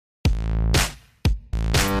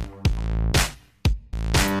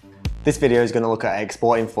This video is going to look at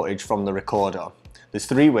exporting footage from the recorder. There's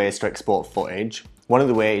 3 ways to export footage. One of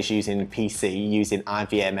the ways is using PC, using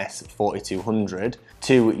IVMS 4200,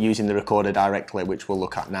 2 using the recorder directly, which we'll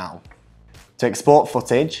look at now. To export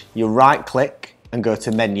footage, you right click and go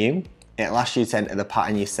to menu. It'll ask you to enter the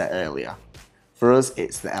pattern you set earlier. For us,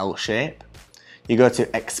 it's the L shape. You go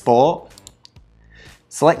to export,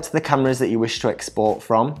 select the cameras that you wish to export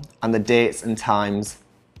from and the dates and times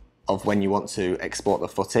of when you want to export the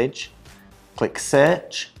footage. Click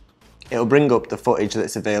search. It'll bring up the footage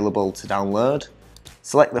that's available to download.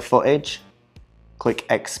 Select the footage, click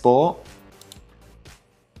export.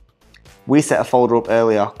 We set a folder up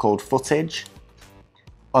earlier called footage.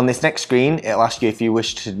 On this next screen, it'll ask you if you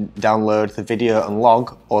wish to download the video and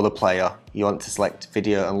log or the player. You want to select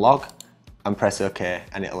video and log and press OK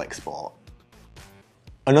and it'll export.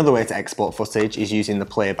 Another way to export footage is using the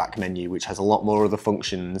playback menu, which has a lot more other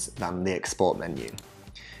functions than the export menu.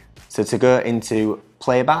 So to go into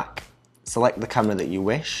playback, select the camera that you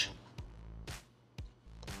wish,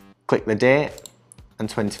 click the date and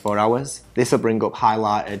 24 hours. This will bring up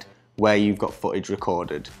highlighted where you've got footage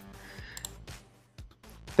recorded.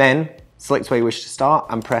 Then select where you wish to start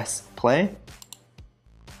and press play.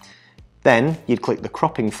 Then you'd click the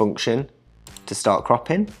cropping function to start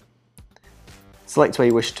cropping. Select where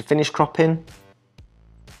you wish to finish cropping.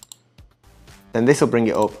 Then this will bring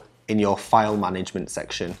it up in your file management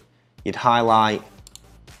section. You'd highlight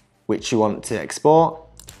which you want to export,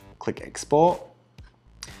 click export.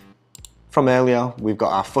 From earlier, we've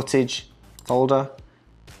got our footage folder,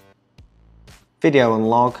 video and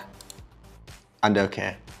log, and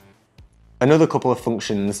OK. Another couple of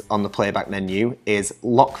functions on the playback menu is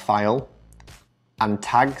lock file and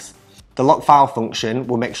tags. The lock file function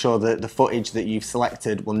will make sure that the footage that you've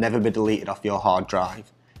selected will never be deleted off your hard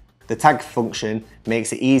drive. The tag function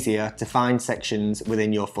makes it easier to find sections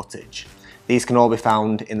within your footage. These can all be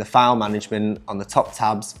found in the file management on the top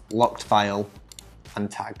tabs, locked file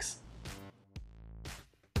and tags.